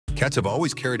Cats have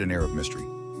always carried an air of mystery.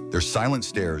 Their silent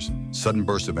stares, sudden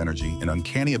bursts of energy, and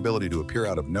uncanny ability to appear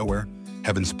out of nowhere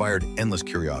have inspired endless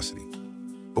curiosity.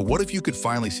 But what if you could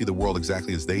finally see the world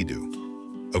exactly as they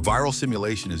do? A viral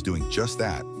simulation is doing just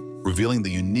that, revealing the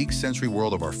unique sensory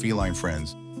world of our feline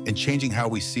friends and changing how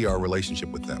we see our relationship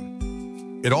with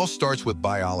them. It all starts with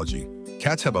biology.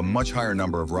 Cats have a much higher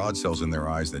number of rod cells in their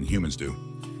eyes than humans do.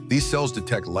 These cells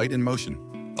detect light and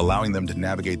motion, allowing them to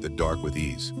navigate the dark with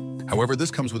ease. However,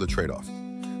 this comes with a trade-off.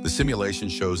 The simulation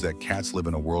shows that cats live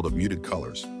in a world of muted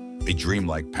colors, a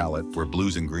dreamlike palette where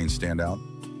blues and greens stand out,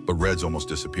 but reds almost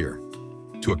disappear.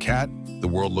 To a cat, the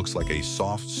world looks like a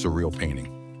soft, surreal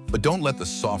painting. But don't let the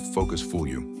soft focus fool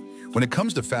you. When it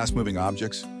comes to fast-moving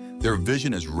objects, their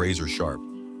vision is razor sharp.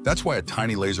 That's why a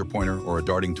tiny laser pointer or a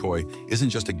darting toy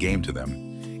isn't just a game to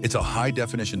them. It's a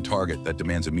high-definition target that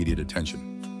demands immediate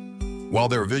attention. While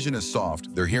their vision is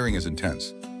soft, their hearing is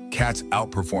intense. Cats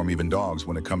outperform even dogs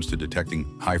when it comes to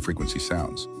detecting high-frequency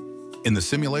sounds. In the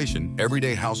simulation,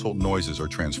 everyday household noises are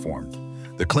transformed.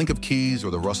 The clink of keys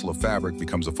or the rustle of fabric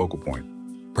becomes a focal point.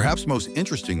 Perhaps most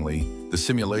interestingly, the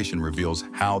simulation reveals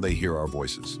how they hear our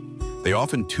voices. They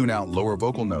often tune out lower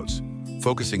vocal notes,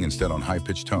 focusing instead on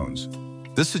high-pitched tones.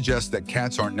 This suggests that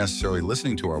cats aren't necessarily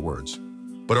listening to our words,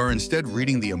 but are instead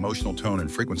reading the emotional tone and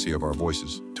frequency of our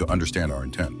voices to understand our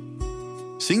intent.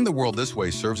 Seeing the world this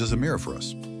way serves as a mirror for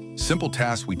us. Simple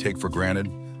tasks we take for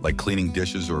granted, like cleaning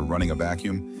dishes or running a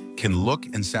vacuum, can look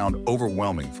and sound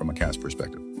overwhelming from a cat's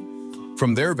perspective.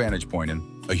 From their vantage point,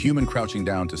 a human crouching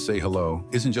down to say hello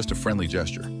isn't just a friendly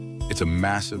gesture. It's a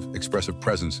massive, expressive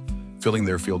presence filling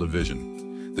their field of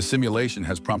vision. The simulation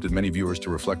has prompted many viewers to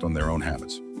reflect on their own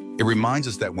habits. It reminds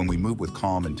us that when we move with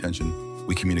calm intention,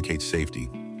 we communicate safety.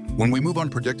 When we move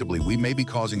unpredictably, we may be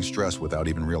causing stress without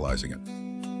even realizing it.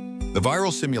 The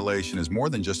viral simulation is more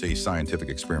than just a scientific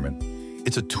experiment.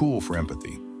 It's a tool for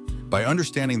empathy. By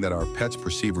understanding that our pets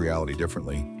perceive reality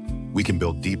differently, we can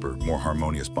build deeper, more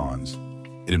harmonious bonds.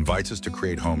 It invites us to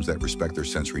create homes that respect their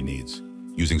sensory needs,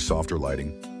 using softer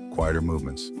lighting, quieter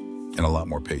movements, and a lot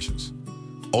more patience.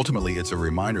 Ultimately, it's a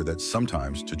reminder that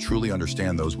sometimes, to truly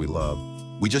understand those we love,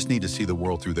 we just need to see the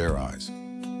world through their eyes.